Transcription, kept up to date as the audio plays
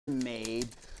Made,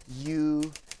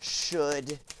 you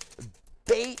should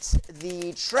bait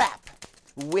the trap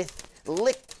with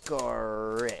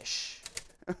licorice.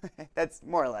 That's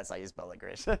more or less how you spell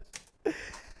licorice.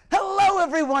 Hello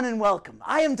everyone and welcome.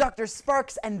 I am Dr.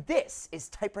 Sparks and this is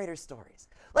Typewriter Stories.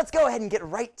 Let's go ahead and get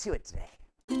right to it today.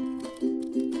 I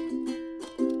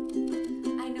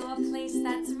know a place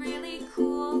that's really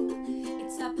cool.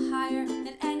 It's up higher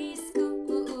than any school.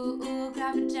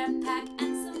 Grab a jetpack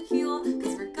and some fuel,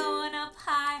 'cause we're going up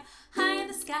high, high in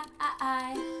the sky.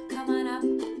 Come on up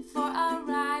for a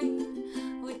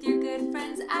ride with your good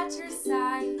friends at your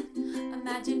side.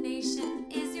 Imagination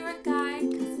is your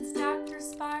guide, 'cause it's Dr.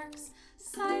 Sparks'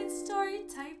 science story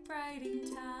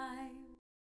typewriting time.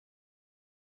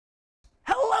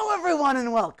 Hello everyone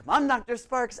and welcome. I'm Dr.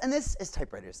 Sparks and this is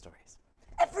Typewriter Stories.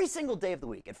 Every single day of the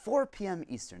week at 4 p.m.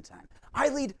 Eastern Time, I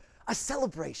lead a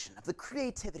celebration of the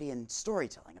creativity and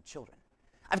storytelling of children.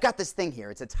 I've got this thing here,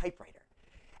 it's a typewriter.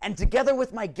 And together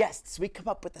with my guests, we come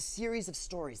up with a series of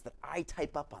stories that I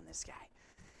type up on this guy.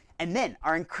 And then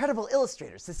our incredible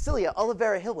illustrator, Cecilia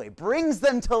Olivera-Hillway, brings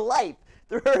them to life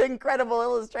through her incredible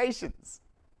illustrations.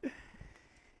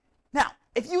 Now,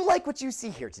 if you like what you see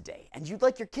here today and you'd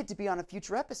like your kid to be on a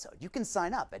future episode, you can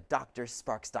sign up at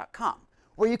drsparks.com,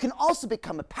 where you can also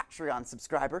become a Patreon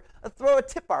subscriber or throw a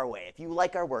tip our way if you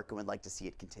like our work and would like to see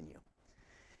it continue.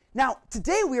 Now,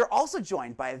 today we are also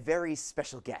joined by a very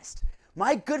special guest.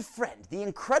 My good friend, the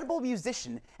incredible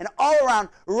musician and all-around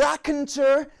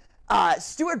raconteur,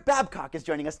 Stuart Babcock is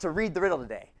joining us to read the riddle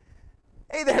today.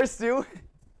 Hey there, Stu.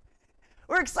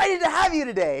 We're excited to have you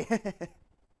today.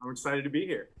 I'm excited to be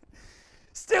here.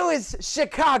 Stu is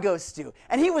Chicago Stu,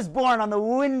 and he was born on the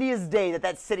windiest day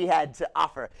that city had to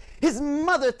offer. His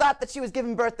mother thought that she was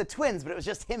giving birth to twins, but it was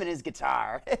just him and his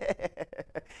guitar.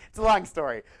 It's a long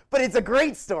story, but it's a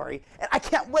great story, and I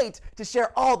can't wait to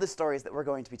share all the stories that we're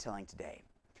going to be telling today.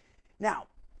 Now,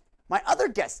 my other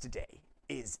guest today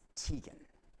is Teagan.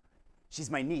 She's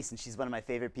my niece, and she's one of my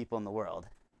favorite people in the world.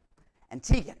 And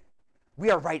Teagan, we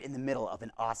are right in the middle of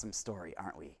an awesome story,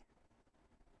 aren't we?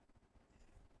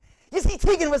 You see,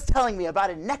 Teagan was telling me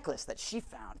about a necklace that she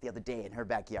found the other day in her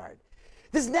backyard.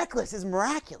 This necklace is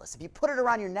miraculous. If you put it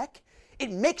around your neck, it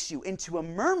makes you into a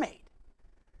mermaid.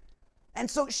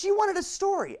 And so she wanted a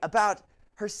story about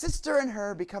her sister and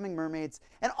her becoming mermaids,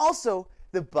 and also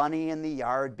the bunny in the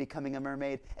yard becoming a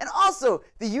mermaid, and also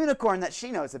the unicorn that she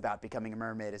knows about becoming a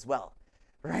mermaid as well.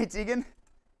 Right, Teagan?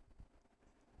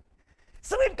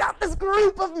 So we've got this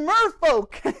group of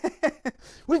merfolk.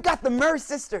 We've got the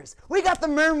mer-sisters. We got the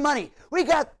mer-bunny. We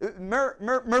got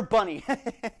mer-bunny.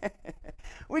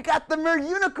 We got the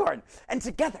mer-unicorn. And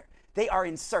together, they are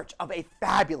in search of a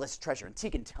fabulous treasure. And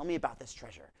Teagan, tell me about this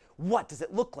treasure. What does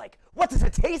it look like? What does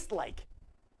it taste like?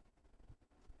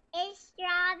 It's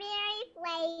strawberry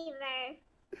flavor.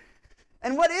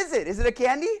 And what is it? Is it a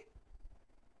candy?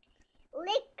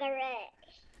 Licorice.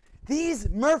 These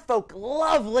merfolk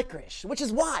love licorice, which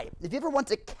is why, if you ever want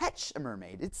to catch a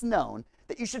mermaid, it's known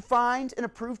that you should find an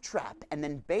approved trap and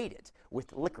then bait it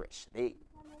with licorice. They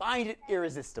find it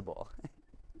irresistible.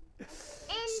 And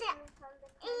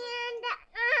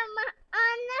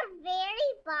on the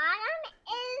very bottom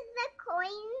is the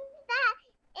coins that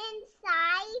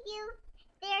inside you,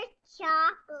 there's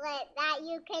chocolate that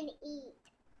you can eat.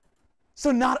 So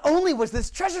not only was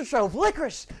this treasure trove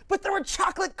licorice, but there were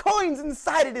chocolate coins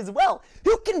inside it as well.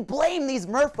 Who can blame these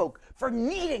merfolk for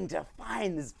needing to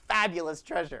find this fabulous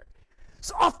treasure?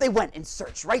 So off they went in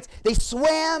search, right? They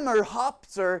swam or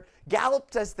hopped or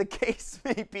galloped, as the case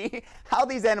may be. How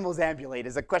these animals ambulate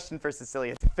is a question for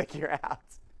Cecilia to figure out.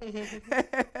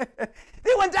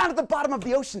 They went down to the bottom of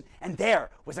the ocean, and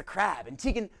there was a crab. And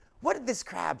Teagan, what did this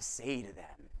crab say to them?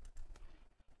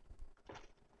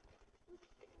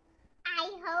 I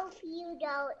hope you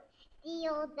don't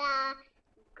steal the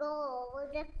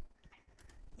gold.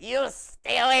 You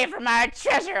stay away from our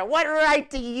treasure. What right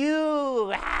do you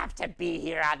have to be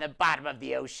here on the bottom of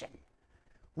the ocean?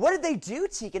 What did they do,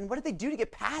 Teagan? What did they do to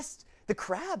get past the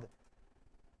crab?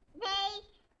 They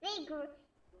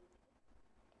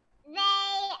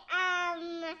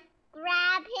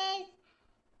grab his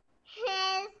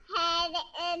head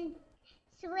and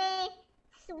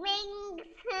swings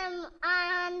him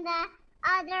on the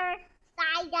other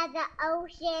side of the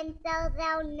ocean so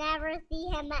they'll never see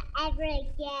him ever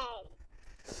again.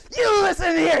 You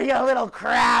listen here, you little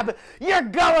crab. You're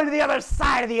going to the other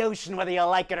side of the ocean whether you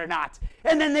like it or not.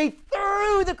 And then they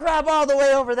threw the crab all the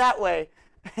way over that way.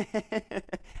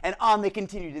 And on they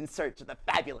continued in search of the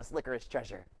fabulous licorice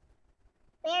treasure.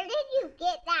 Where did you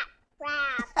get that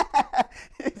crab.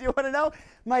 Do you want to know?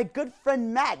 My good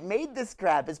friend Matt made this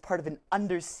crab as part of an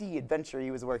undersea adventure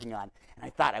he was working on, and I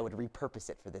thought I would repurpose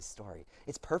it for this story.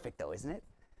 It's perfect, though, isn't it?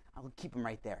 I'll keep him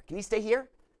right there. Can you stay here?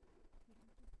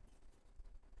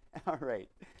 All right.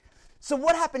 So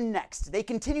what happened next? They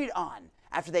continued on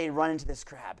after they had run into this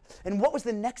crab. And what was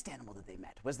the next animal that they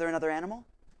met? Was there another animal?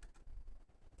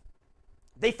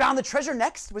 They found the treasure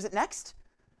next? Was it next?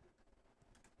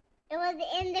 It was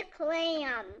in the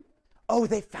clam. Oh,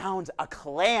 they found a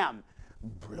clam.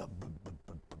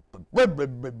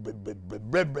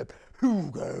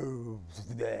 Who goes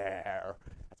there?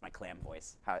 That's my clam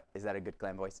voice. Is that a good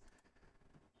clam voice?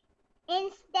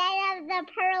 Instead of the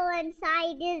pearl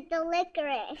inside is the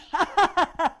licorice.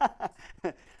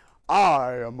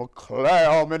 I am a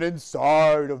clam, and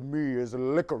inside of me is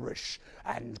licorice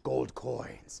and gold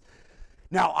coins.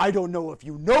 Now, I don't know if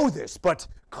you know this, but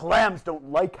clams don't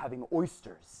like having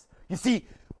oysters. You see,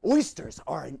 oysters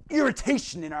are an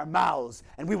irritation in our mouths,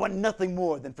 and we want nothing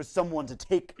more than for someone to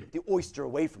take the oyster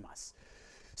away from us.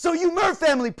 So you mer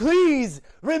family, please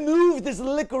remove this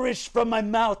licorice from my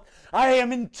mouth. I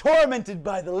am tormented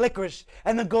by the licorice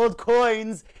and the gold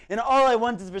coins, and all I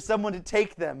want is for someone to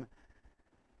take them.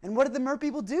 And what did the mer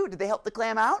people do? Did they help the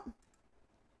clam out?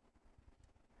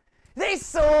 They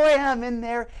swam in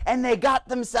there, and they got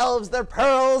themselves their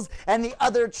pearls and the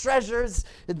other treasures.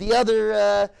 The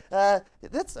other,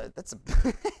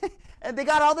 and they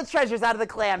got all the treasures out of the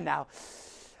clam now.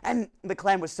 And the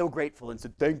clam was so grateful and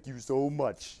said, "Thank you so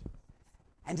much."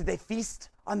 And did they feast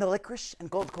on the licorice and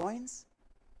gold coins?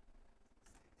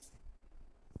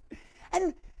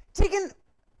 And Teagan,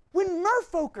 when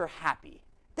merfolk are happy,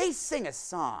 they sing a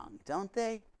song, don't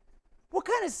they? What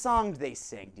kind of song do they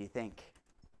sing, do you think?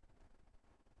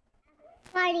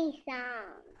 Funny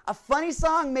song. A funny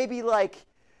song, maybe like,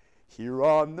 "Here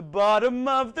on the bottom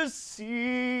of the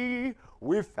sea,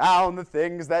 we found the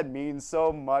things that mean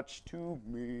so much to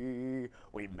me.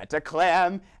 We met a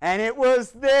clam, and it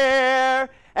was there,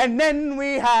 and then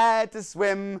we had to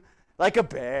swim like a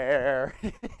bear."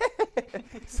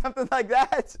 Something like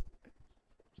that.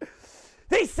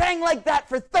 They sang like that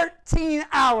for 13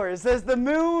 hours as the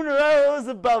moon rose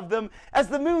above them, as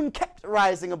the moon kept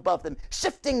rising above them,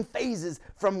 shifting phases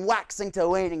from waxing to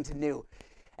waning to new.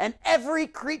 And every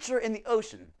creature in the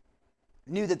ocean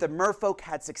knew that the merfolk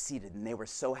had succeeded, and they were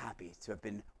so happy to have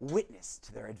been witness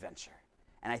to their adventure.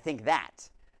 And I think that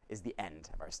is the end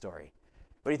of our story.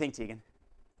 What do you think, Teagan?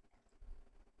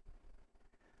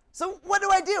 So what do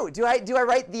I do? Do I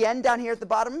write the end down here at the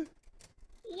bottom?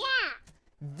 Yeah.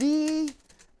 The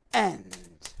end.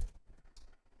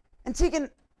 And Teagan,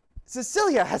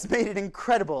 Cecilia has made an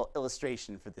incredible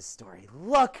illustration for this story.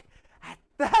 Look at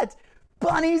that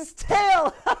bunny's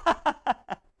tail!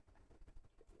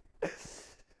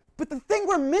 But the thing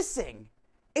we're missing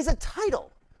is a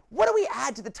title. What do we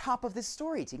add to the top of this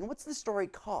story, Teagan? What's the story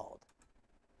called?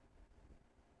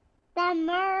 The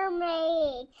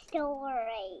mermaid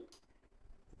story.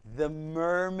 The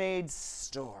mermaid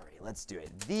story. Let's do it.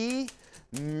 The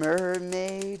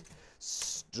mermaid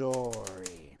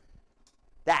story.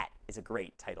 That is a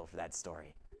great title for that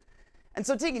story. And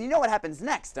so, Teagan, you know what happens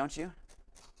next, don't you?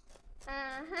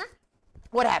 Uh-huh.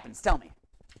 What happens? Tell me.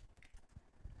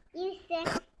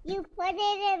 You put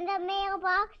it in the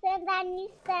mailbox and then you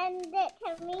send it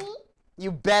to me?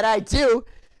 You bet I do.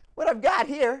 What I've got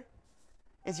here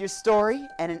is your story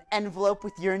and an envelope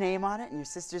with your name on it and your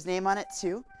sister's name on it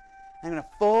too. I'm going to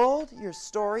fold your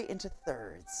story into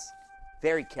thirds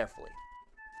very carefully.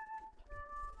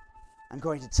 I'm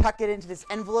going to tuck it into this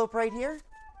envelope right here.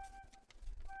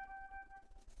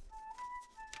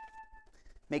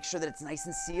 Make sure that it's nice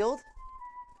and sealed.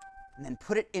 And then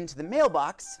put it into the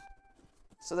mailbox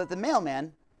so that the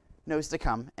mailman knows to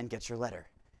come and get your letter.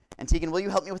 And Teagan, will you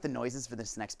help me with the noises for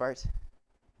this next part?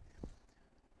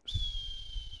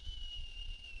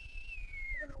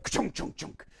 Chunk, chunk,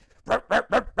 chunk.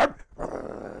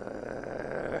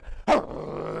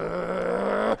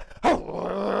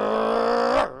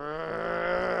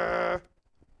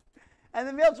 And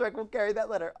the mail truck will carry that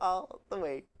letter all the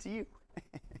way to you.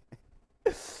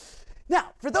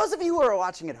 Now, for those of you who are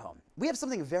watching at home, we have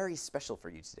something very special for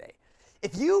you today.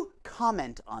 If you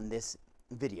comment on this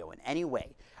video in any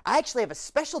way, I actually have a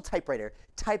special typewriter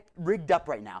rigged up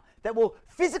right now that will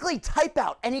physically type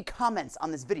out any comments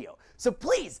on this video. So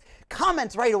please,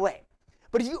 comment right away.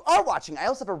 But if you are watching, I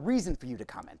also have a reason for you to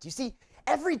comment. You see,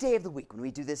 every day of the week when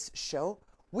we do this show,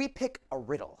 we pick a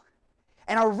riddle.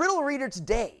 And our riddle reader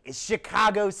today is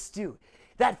Chicago Stu.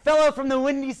 That fellow from the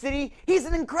Windy City, he's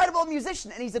an incredible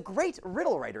musician, and he's a great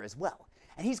riddle writer as well.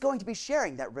 And he's going to be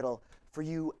sharing that riddle for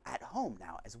you at home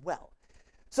now as well.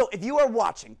 So if you are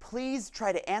watching, please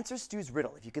try to answer Stu's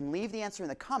riddle. If you can leave the answer in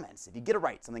the comments, if you get it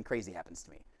right, something crazy happens to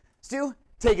me. Stu,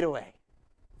 take it away.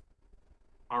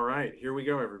 All right, here we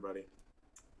go, everybody.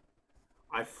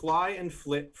 I fly and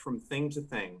flit from thing to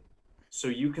thing, so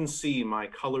you can see my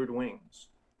colored wings.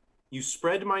 You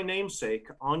spread my namesake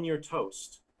on your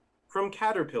toast. From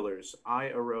caterpillars I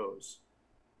arose.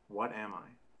 What am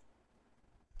I?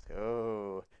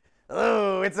 Oh,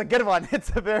 it's a good one.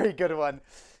 It's a very good one.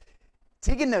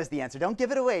 Teagan knows the answer. Don't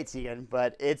give it away, Teagan,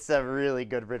 but it's a really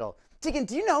good riddle. Teagan,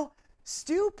 do you know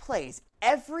Stu plays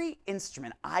every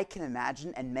instrument I can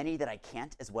imagine and many that I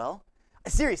can't as well?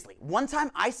 Seriously, one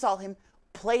time I saw him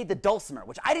play the dulcimer,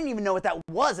 which I didn't even know what that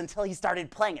was until he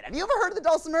started playing it. Have you ever heard of the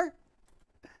dulcimer?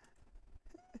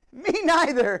 Me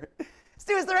neither.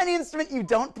 Stu, is there any instrument you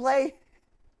don't play?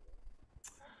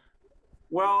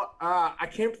 Well, I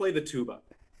can't play the tuba.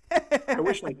 I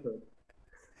wish I could.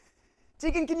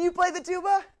 Teagan, can you play the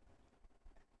tuba?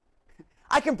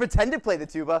 I can pretend to play the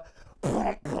tuba.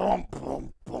 That's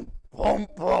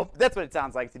what it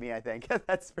sounds like to me, I think.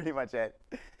 That's pretty much it.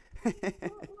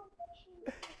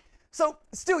 So,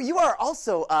 Stu, you are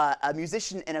also a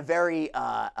musician in a very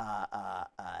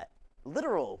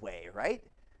literal way, right?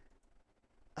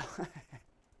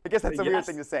 I guess that's a weird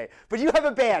thing to say. But you have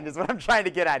a band is what I'm trying to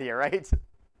get at here, right?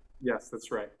 Yes, that's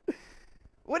right.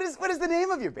 What is the name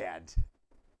of your band?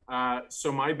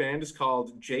 So my band is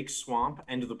called Jake Swamp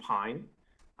and the Pine.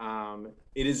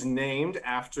 It is named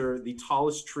after the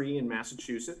tallest tree in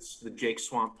Massachusetts, the Jake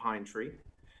Swamp pine tree.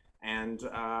 And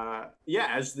yeah,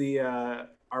 as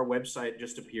our website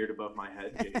just appeared above my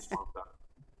head,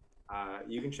 jakeswamp.com.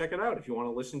 You can check it out if you want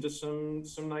to listen to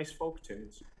some nice folk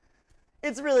tunes.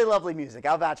 It's really lovely music.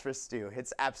 I'll vouch for Stu.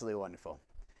 It's absolutely wonderful.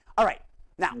 All right,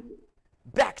 now,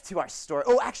 back to our story.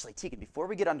 Oh, actually, Teagan, before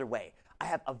we get underway, I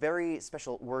have a very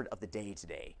special word of the day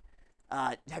today.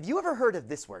 Have you ever heard of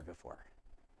this word before?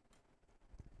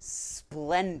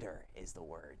 Splendor is the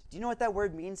word. Do you know what that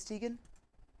word means, Teagan?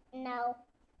 No.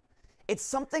 It's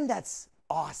something that's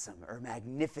awesome or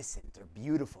magnificent or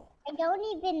beautiful. I don't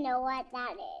even know what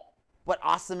that is. What,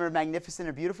 awesome or magnificent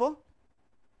or beautiful?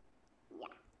 Yeah.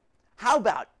 How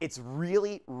about it's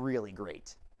really, really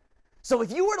great? So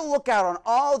if you were to look out on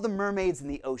all the mermaids in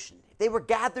the ocean, if they were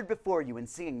gathered before you and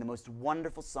singing the most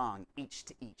wonderful song, each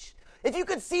to each, if you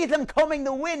could see them combing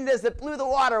the wind as it blew the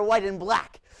water white and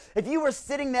black, if you were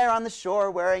sitting there on the shore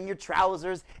wearing your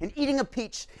trousers and eating a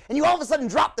peach, and you all of a sudden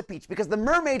dropped the peach because the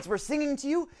mermaids were singing to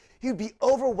you, you'd be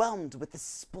overwhelmed with the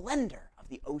splendor of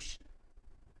the ocean.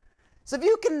 So if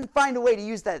you can find a way to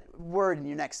use that word in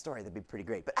your next story, that'd be pretty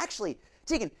great. But actually,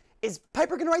 Teagan, is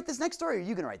Piper going to write this next story, or are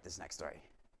you going to write this next story?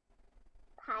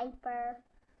 Piper.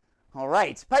 All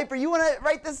right. Piper, you want to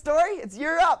write this story?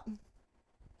 You're up.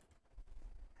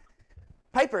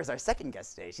 Piper is our second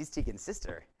guest today. She's Teagan's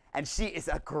sister, and she is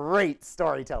a great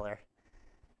storyteller.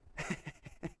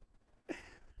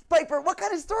 Piper, what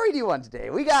kind of story do you want today?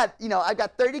 We got, I've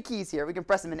got 30 keys here. We can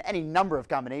press them in any number of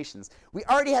combinations. We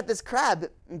already had this crab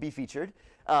be featured,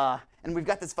 and we've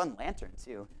got this fun lantern,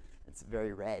 too. It's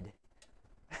very red.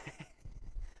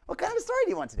 What kind of story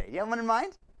do you want today? Do you have one in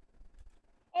mind?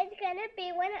 It's gonna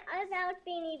be one about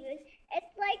Beanie Boos.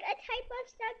 It's like a type of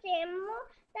stuffed animal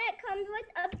that comes with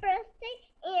a birthday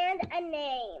and a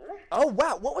name. Oh,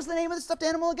 wow. What was the name of the stuffed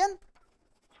animal again?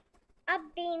 A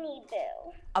Beanie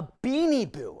Boo. A Beanie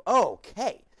Boo.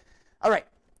 Okay. All right.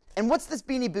 And what's this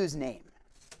Beanie Boo's name?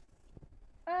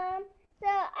 So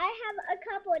I have a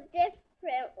couple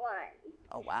different ones.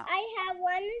 Oh, wow. I have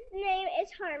one's name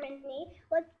is Harmony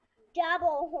with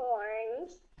double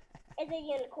horns. It's a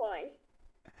unicorn.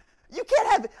 You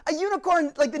can't have a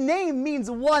unicorn, like the name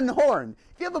means one horn.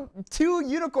 If you have two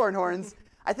unicorn horns,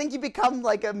 I think you become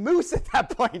like a moose at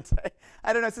that point.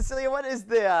 I don't know. Cecilia, what is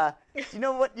do you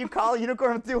know what you call a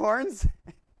unicorn with two horns?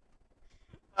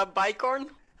 A bicorn?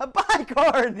 A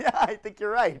bicorn. Yeah, I think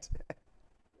you're right.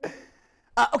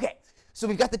 Okay, so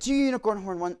we've got the two unicorn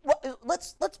horn one. Well,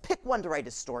 let's pick one to write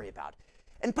a story about.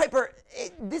 And Piper,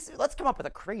 let's come up with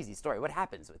a crazy story. What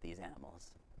happens with these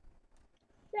animals?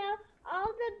 So all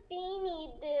the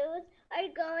Beanie Boos are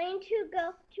going to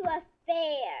go to a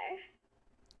fair.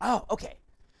 Oh, okay.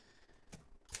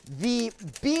 The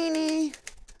Beanie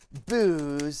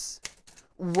Boos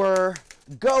were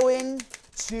going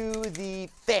to the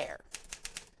fair,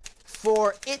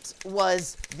 for it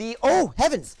was the, oh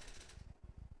heavens!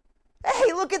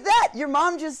 Hey, look at that! Your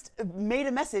mom just made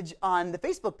a message on the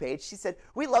Facebook page. She said,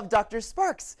 "We love Dr.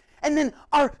 Sparks." And then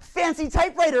our fancy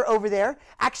typewriter over there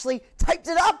actually typed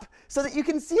it up so that you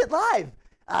can see it live.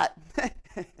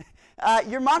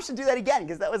 Your mom should do that again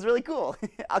because that was really cool.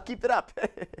 I'll keep it up.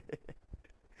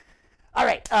 All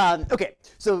right. Okay.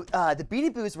 So the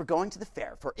Beanie Boos were going to the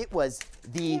fair, for it was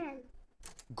the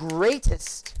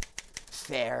greatest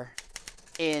fair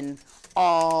in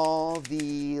all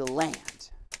the land.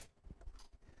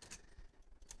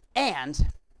 And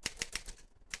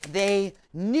they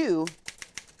knew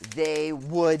they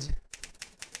would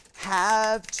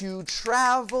have to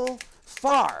travel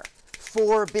far,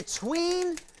 for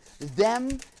between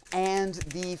them and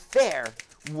the fair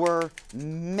were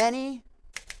many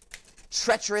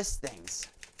treacherous things.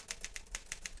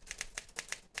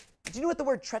 Do you know what the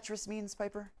word treacherous means,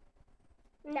 Piper?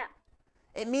 No.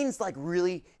 It means like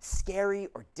really scary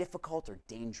or difficult or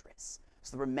dangerous.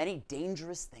 So there were many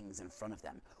dangerous things in front of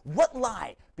them. What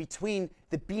lie between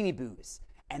the Beanie Boos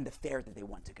and the fair that they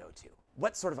want to go to?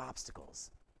 What sort of obstacles?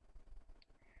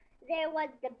 There was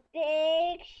the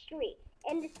big street,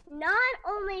 and it's not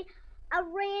only a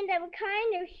random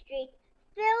kind of street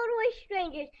filled with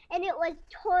strangers, and it was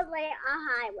totally a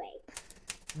highway.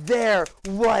 There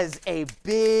was a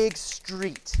big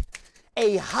street,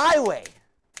 a highway,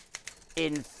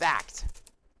 in fact,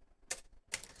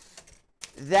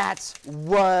 that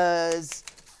was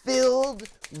filled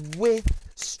with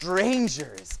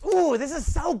strangers. Ooh, this is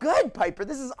so good, Piper.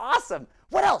 This is awesome.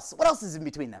 What else? What else is in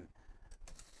between them?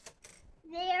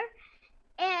 There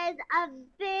is a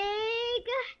big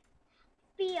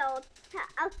field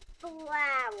of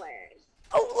flowers.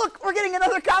 Oh, look, we're getting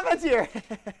another comment here.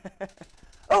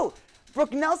 Oh,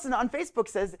 Brooke Nelson on Facebook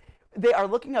says they are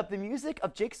looking up the music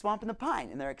of Jake Swamp and the Pine,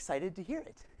 and they're excited to hear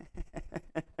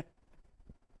it.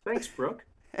 Thanks, Brooke.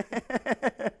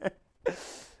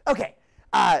 Okay,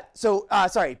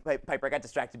 sorry, Piper, I got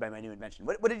distracted by my new invention.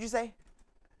 What did you say?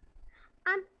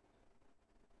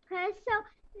 So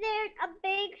there's a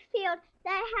big field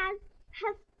that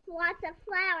has lots of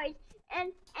flowers,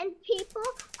 and people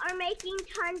are making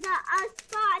tons of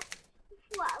spots.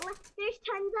 There's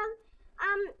tons of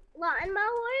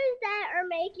lawnmowers that are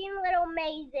making little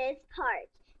mazes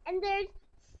parts, and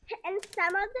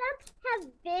some of them have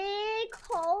big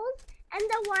holes, and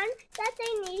the one that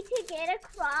they need to get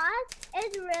across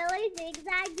is really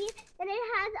zigzaggy, and it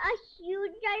has a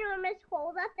huge ginormous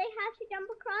hole that they have to jump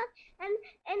across,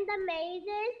 and the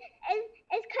mazes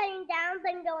is cutting down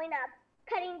then going up,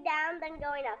 cutting down then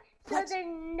going up. So What? there's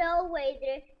no way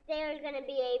they're going to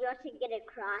be able to get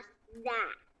across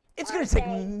that. It's going to take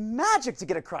magic to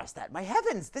get across that. My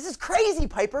heavens, this is crazy,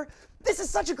 Piper. This is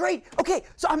such a great... Okay,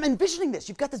 so I'm envisioning this.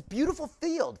 You've got this beautiful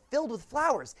field filled with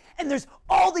flowers, and there's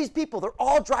all these people. They're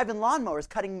all driving lawnmowers,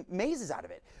 cutting mazes out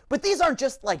of it. But these aren't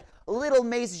just like little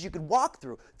mazes you could walk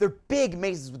through. They're big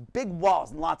mazes with big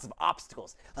walls and lots of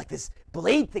obstacles, like this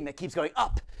blade thing that keeps going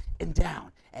up and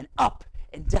down and up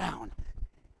and down.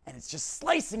 And it's just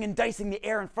slicing and dicing the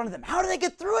air in front of them. How do they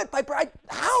get through it, Piper?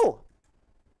 How?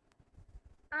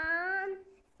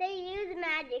 They use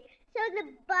magic. So the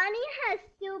bunny has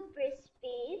super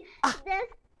speed.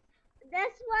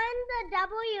 This one, the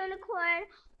double unicorn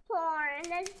horn,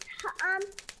 has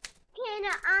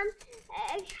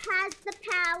the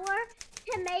power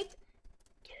to make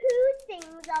two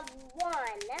things of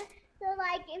one. So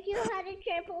like if you had a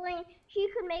trampoline, she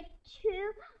could make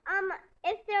two.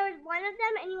 If there was one of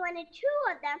them and you wanted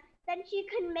two of them, then she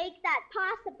could make that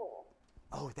possible.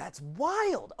 Oh, that's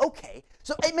wild. Okay,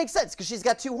 so it makes sense because she's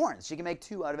got two horns. She can make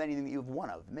two out of anything that you have one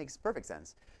of. It makes perfect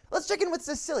sense. Let's check in with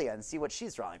Cecilia and see what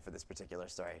she's drawing for this particular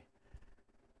story.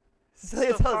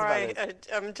 Cecilia, tell us about it.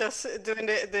 I'm just doing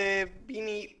the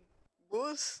Beanie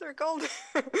Boos, they're called.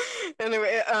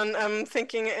 Anyway, and I'm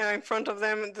thinking in front of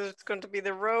them there's going to be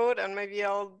the road, and maybe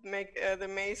I'll make the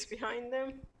maze behind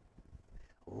them.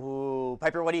 Ooh,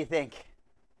 Piper, what do you think?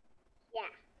 Yeah.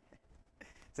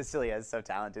 Cecilia is so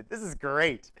talented. This is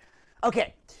great.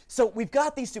 Okay, so we've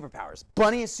got these superpowers.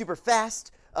 Bunny is super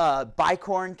fast.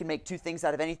 Bicorn can make two things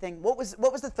out of anything. What was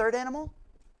the third animal?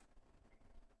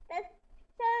 So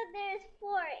there's 4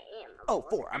 animals. Oh,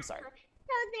 4. I'm sorry.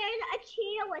 So there's a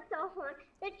cheetah with a horn.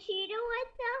 The cheetah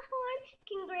with the horn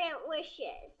can grant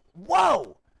wishes.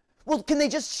 Whoa! Well, can they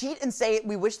just cheat and say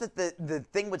we wish that the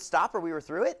thing would stop or we were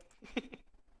through it?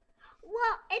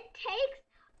 Well, it takes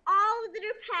all of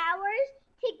their powers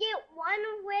to get one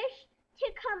wish to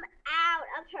come out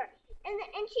of her.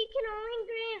 And she can only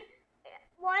grant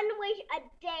one wish a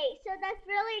day. So that's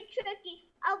really tricky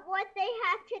of what they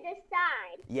have to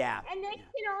decide. Yeah. And they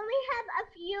can only have a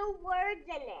few words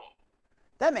in it.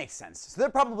 That makes sense. So they're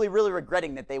probably really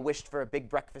regretting that they wished for a big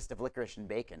breakfast of licorice and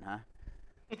bacon, huh?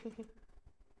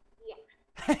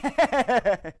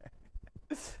 Yeah.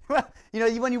 Well,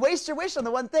 when you waste your wish on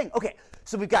the one thing. Okay,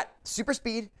 so we've got super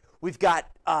speed, we've got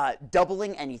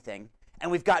doubling anything,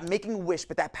 And we've got making a wish,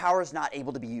 but that power is not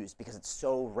able to be used because it's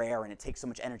so rare and it takes so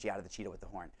much energy out of the cheetah with the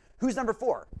horn. Who's number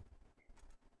 4?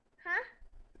 Huh?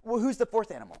 Well, who's the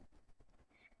 4th animal?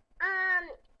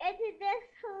 It's this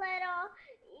little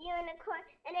unicorn,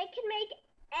 and it can make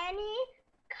any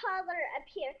color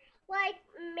appear. Like,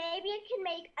 maybe it can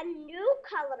make a new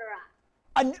color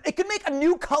up. It can make a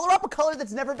new color up, a color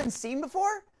that's never been seen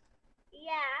before? Yeah.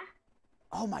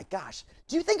 Oh my gosh.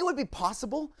 Do you think it would be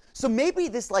possible? So maybe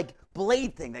this like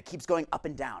blade thing that keeps going up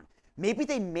and down, maybe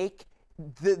they make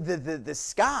the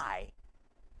sky,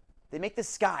 they make the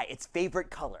sky its favorite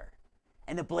color.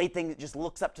 And the blade thing just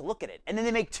looks up to look at it. And then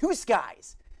they make 2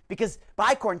 skies because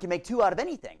bicorn can make 2 out of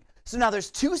anything. So now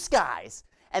there's 2 skies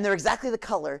and they're exactly the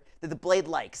color that the blade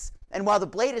likes. And while the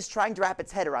blade is trying to wrap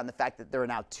its head around the fact that there are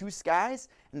now 2 skies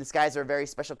and the skies are a very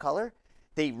special color,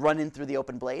 they run in through the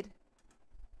open blade.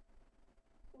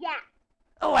 Yeah.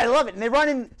 Oh, I love it. And they run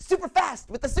in super fast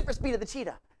with the super speed of the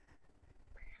cheetah.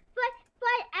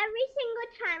 But every single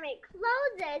time it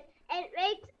closes, it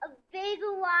makes a big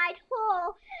wide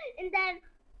hole, and then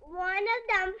one of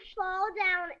them fall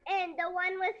down in, the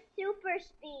one with super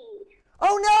speed.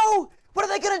 Oh no! What are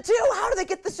they gonna do? How do they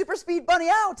get the super speed bunny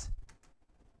out?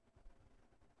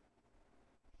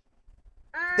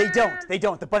 They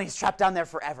don't. The bunny's trapped down there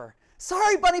forever.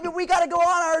 Sorry, bunny, but we gotta go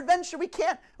on our adventure. We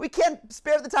can't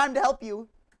spare the time to help you.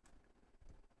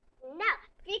 No,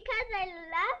 because I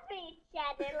love each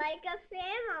other like a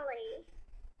family.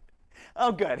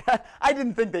 Oh, good. I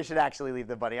didn't think they should actually leave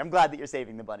the bunny. I'm glad that you're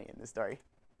saving the bunny in this story.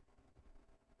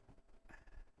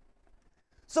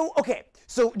 So, okay.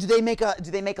 So, do they make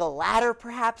a ladder,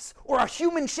 perhaps, or a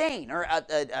human chain, or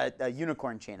a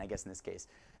unicorn chain, I guess in this case?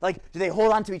 Like, do they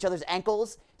hold on to each other's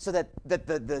ankles so that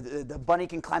the bunny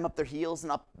can climb up their heels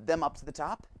and up to the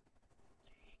top?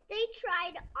 They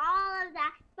tried all of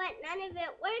that, but none of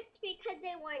it worked because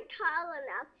they weren't tall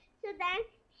enough. So then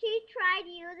she tried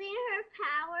using her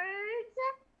powers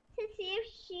to see if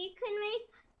she could make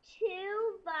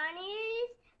 2 bunnies,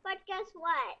 but guess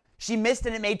what? She missed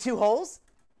and it made 2 holes?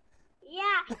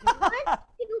 Yeah,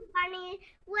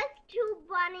 with two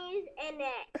bunnies in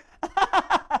it.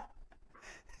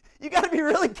 You got to be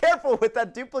really careful with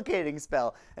that duplicating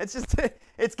spell. It's just,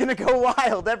 it's going to go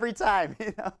wild every time,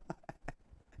 you know?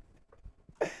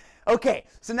 Okay,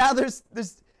 so now there's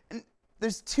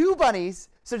 2 bunnies.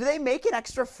 So do they make an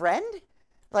extra friend?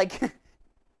 Like,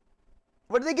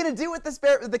 what are they going to do with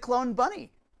the clone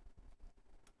bunny?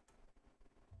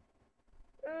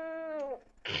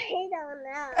 I don't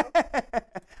know.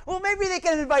 Well, maybe they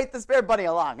can invite the spare bunny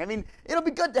along. I mean, it'll be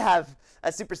good to have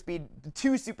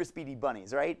 2 super speedy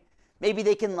bunnies, right? Maybe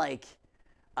they can like,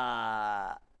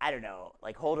 I don't know,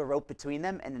 like hold a rope between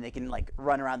them and then they can like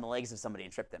run around the legs of somebody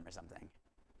and trip them or something.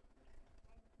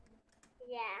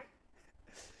 Yeah.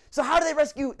 So how do they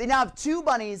rescue? They now have 2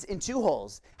 bunnies in 2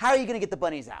 holes. How are you going to get the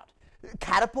bunnies out?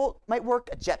 Catapult might work.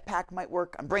 A jetpack might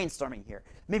work. I'm brainstorming here.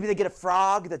 Maybe they get a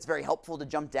frog that's very helpful to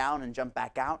jump down and jump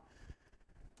back out.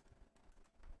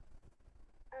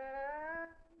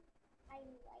 I like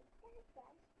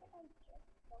that.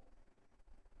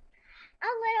 A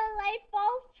little light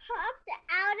bulb popped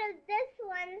out of this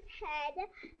one's head,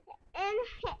 and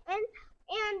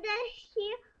then she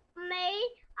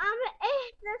made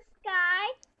the sky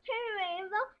turn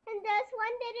rainbow, and this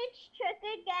one did its trick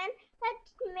again. That's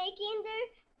making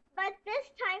but this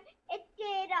time it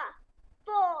did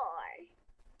 4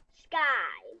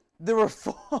 skies. There were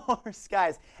 4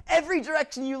 skies. Every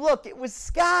direction you look, it was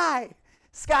sky.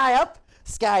 Sky up,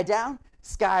 sky down,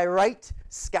 sky right,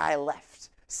 sky left.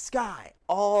 Sky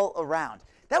all around.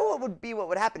 That would be what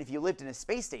would happen if you lived in a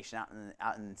space station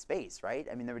out in space, right?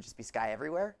 I mean, there would just be sky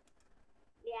everywhere.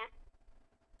 Yeah.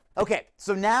 Okay,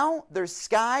 so now there's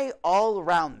sky all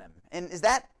around them. And is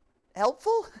that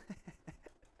helpful?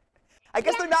 I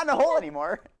guess they're not in a hole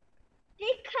anymore.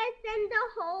 Because then the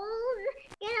holes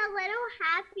get a little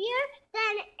happier,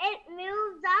 then it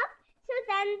moves up, so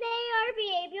then they are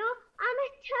be able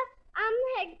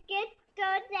to go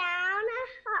down,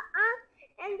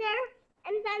 and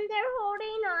then they're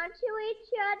holding on to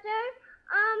each other,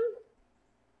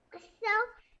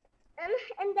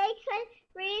 and they could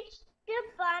reach the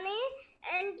bunny,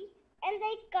 and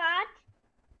they got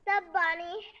the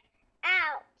bunny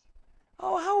out.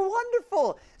 Oh, how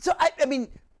wonderful! So I mean,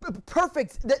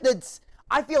 perfect.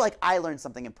 I feel like I learned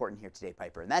something important here today,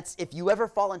 Piper, and that's if you ever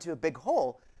fall into a big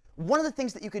hole, one of the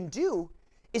things that you can do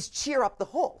is cheer up the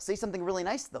hole. Say something really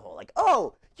nice to the hole, like,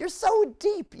 "Oh, you're so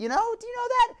deep, you know? Do you know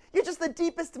that? You're just the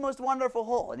deepest, most wonderful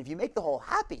hole." And if you make the hole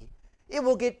happy, it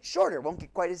will get shorter, won't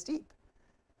get quite as deep.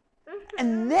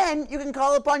 And then you can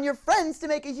call upon your friends to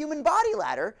make a human body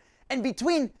ladder, And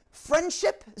between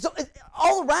friendship, so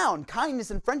all around, kindness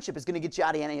and friendship is going to get you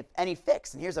out of any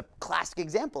fix. And here's a classic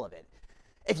example of it.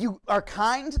 If you are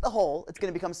kind, the hole, it's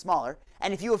going to become smaller.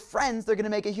 And if you have friends, they're going to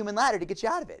make a human ladder to get you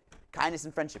out of it. Kindness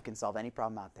and friendship can solve any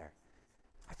problem out there.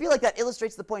 I feel like that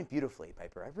illustrates the point beautifully,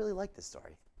 Piper. I really like this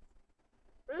story.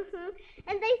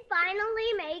 And they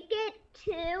finally make it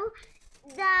to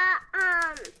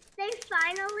they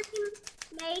finally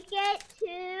make it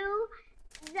to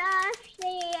the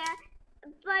fair,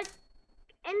 but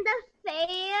in the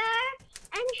fair,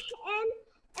 and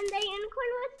the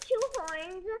unicorn with 2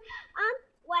 horns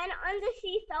went on the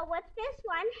seesaw with this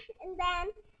one, and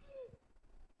then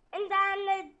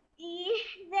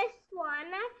this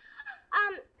one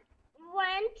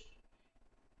went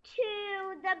to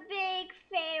the big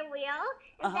fair wheel,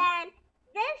 and then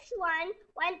this one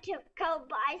went to go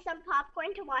buy some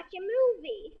popcorn to watch a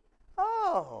movie.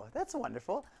 Oh, that's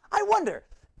wonderful. I wonder,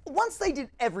 once they did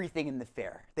everything in the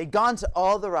fair, they'd gone to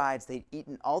all the rides, they'd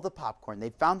eaten all the popcorn,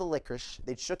 they'd found the licorice,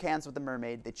 they'd shook hands with the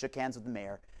mermaid, they'd shook hands with the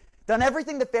mayor, done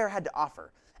everything the fair had to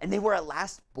offer, and they were at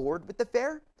last bored with the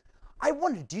fair, I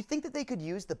wonder, do you think that they could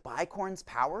use the bicorn's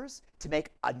powers to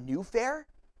make a new fair?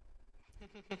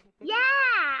 Yeah!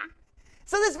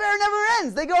 So this fair never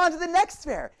ends. They go on to the next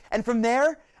fair. And from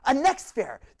there, a next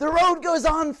fair. The road goes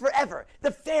on forever.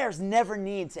 The fairs never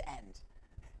need to end.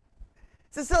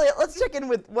 Cecilia, let's check in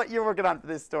with what you're working on for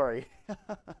this story.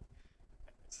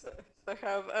 So I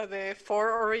have the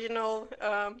 4 original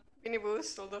Beanie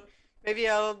Boos, although maybe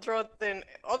I'll draw the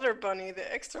other bunny,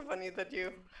 the extra bunny that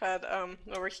you had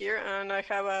over here, and I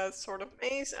have a sort of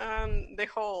maze and the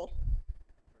hole.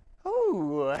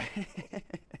 Ooh.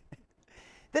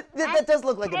 that does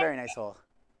look like a very nice hole.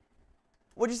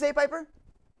 What'd you say, Piper?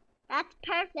 That's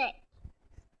perfect.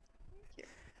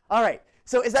 All right.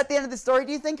 So is that the end of the story,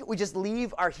 do you think? We just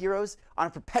leave our heroes on a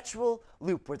perpetual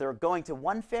loop where they're going to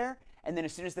one fair, and then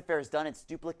as soon as the fair is done, it's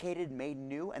duplicated, made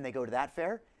new, and they go to that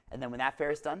fair. And then when that fair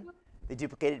is done, they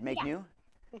duplicate it, make new.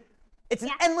 It's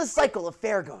an endless cycle of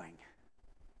fair going.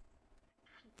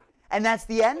 And that's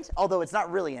the end, although it's not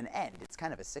really an end. It's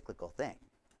kind of a cyclical thing.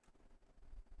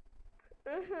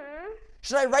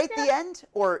 Should I write the end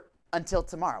or until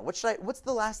tomorrow? What's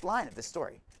the last line of the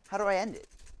story? How do I end it?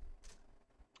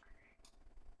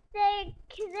 They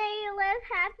live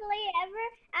happily ever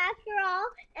after all,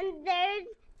 and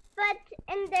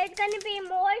there's gonna be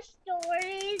more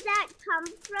stories that come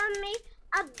from me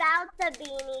about the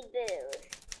Beanie Boos.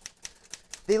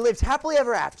 They lived happily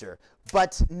ever after,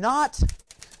 but not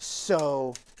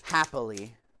so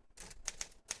happily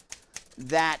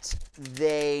that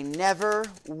they never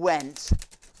went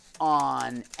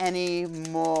on any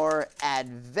more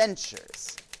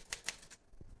adventures.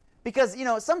 Because, you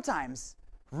know, sometimes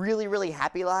really, really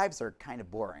happy lives are kind of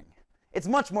boring. It's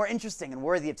much more interesting and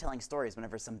worthy of telling stories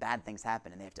whenever some bad things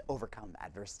happen and they have to overcome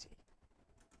adversity.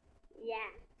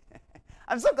 Yeah.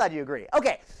 I'm so glad you agree.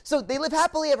 Okay, so they live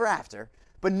happily ever after,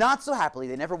 but not so happily.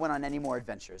 They never went on any more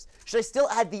adventures. Should I still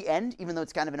add the end, even though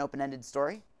it's kind of an open-ended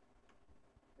story?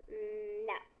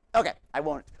 No. Okay, I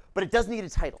won't. But it does need a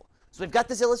title. So we've got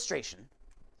this illustration,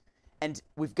 and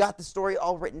we've got the story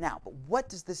all written out. But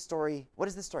what is this story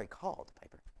called,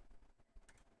 Piper?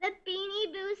 The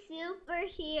Beanie Boo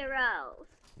Superheroes.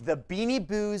 The Beanie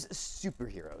Boos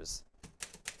Superheroes.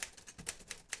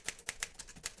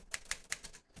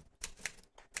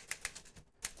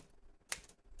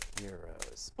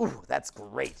 Heroes. Ooh, that's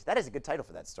great. That is a good title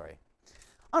for that story.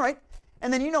 All right.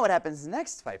 And then you know what happens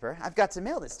next, Piper. I've got to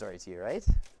mail this story to you, right?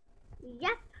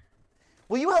 Yep.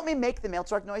 Will you help me make the mail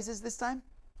truck noises this time?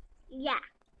 Yeah.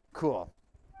 Cool.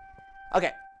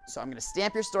 Okay, so I'm going to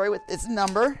stamp your story with its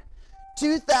number,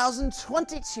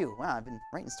 2022. Wow, I've been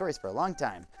writing stories for a long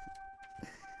time.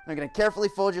 I'm going to carefully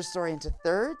fold your story into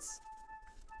thirds.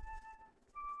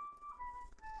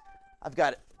 I've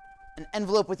got an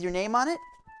envelope with your name on it.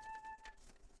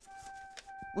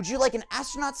 Would you like an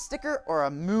astronaut sticker or a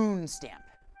moon stamp?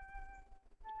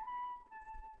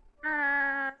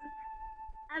 A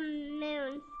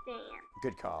moon stamp.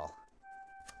 Good call.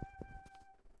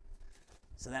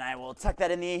 So then I will tuck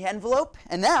that in the envelope.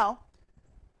 And now,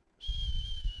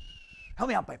 help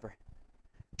me out, Piper.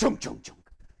 Chunk, chunk,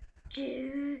 chunk.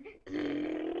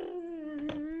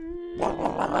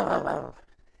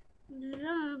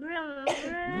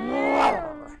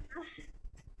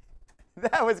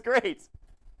 That was great.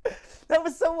 That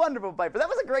was so wonderful, Piper. That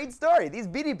was a great story. These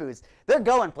Beanie Boos, they're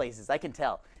going places, I can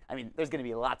tell. I mean, there's going to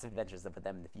be lots of adventures up with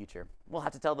them in the future. We'll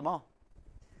have to tell them all.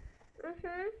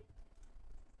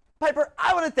 Piper,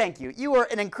 I want to thank you. You were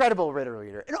an incredible riddle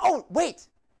reader. And oh, wait.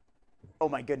 Oh,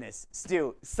 my goodness.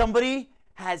 Stu, somebody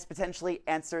has potentially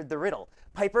answered the riddle.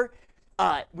 Piper,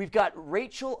 we've got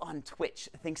Rachel on Twitch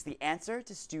thinks the answer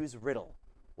to Stu's riddle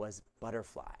was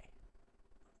butterfly.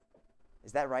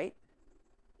 Is that right?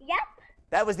 Yep.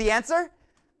 That was the answer?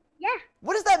 Yeah.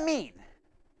 What does that mean?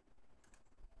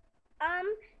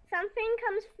 Something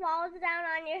falls down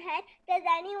on your head. Does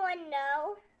anyone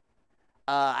know?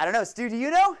 I don't know. Stu, do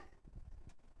you know?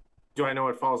 Do I know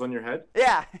what falls on your head?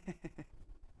 Yeah.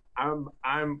 I'm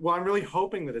really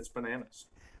hoping that it's bananas.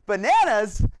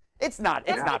 Bananas? It's not.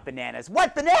 It's not bananas.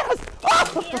 What bananas?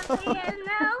 Oh! Yes,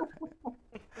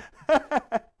 no.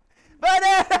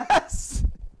 Bananas!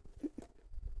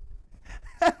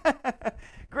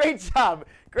 Great job,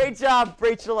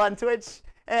 Rachel on Twitch,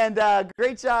 and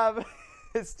great job,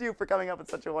 Stu, for coming up with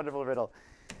such a wonderful riddle.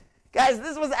 Guys,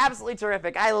 this was absolutely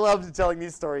terrific. I loved telling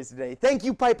these stories today. Thank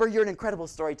you, Piper. You're an incredible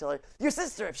storyteller. Your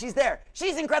sister, if she's there,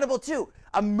 she's incredible too.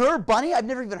 A mer-bunny? I've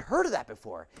never even heard of that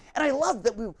before. And I love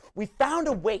that we found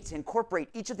a way to incorporate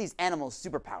each of these animals'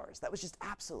 superpowers. That was just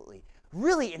absolutely,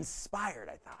 really inspired,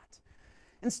 I thought.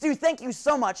 And Stu, thank you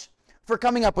so much for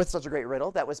coming up with such a great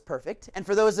riddle. That was perfect. And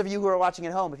for those of you who are watching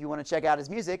at home, if you want to check out his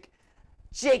music,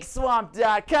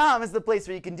 jakeswamp.com is the place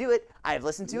where you can do it. I have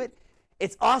listened to it.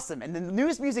 It's awesome. And the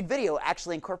newest music video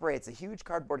actually incorporates a huge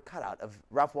cardboard cutout of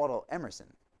Ralph Waldo Emerson,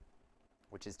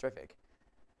 which is terrific.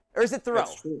 Or is it Thoreau?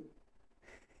 That's true.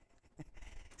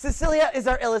 Cecilia is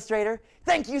our illustrator.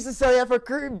 Thank you, Cecilia, for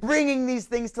bringing these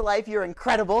things to life. You're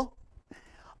incredible.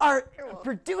 Our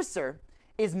producer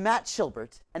is Matt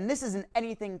Shilbert, and this is an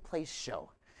Anything Place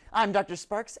show. I'm Dr.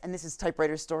 Sparks, and this is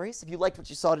Typewriter Stories. If you liked what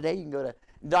you saw today, you can go to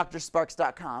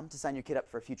drsparks.com to sign your kid up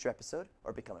for a future episode,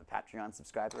 or become a Patreon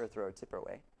subscriber, or throw a tip our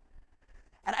way.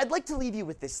 And I'd like to leave you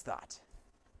with this thought,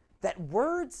 that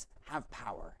words have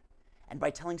power, and by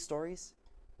telling stories,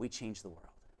 we change the world.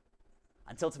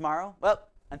 Until tomorrow, well,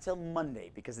 until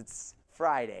Monday, because it's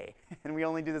Friday, and we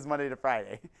only do this Monday to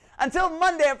Friday. Until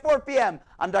Monday at 4 p.m.,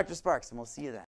 I'm Dr. Sparks, and we'll see you then.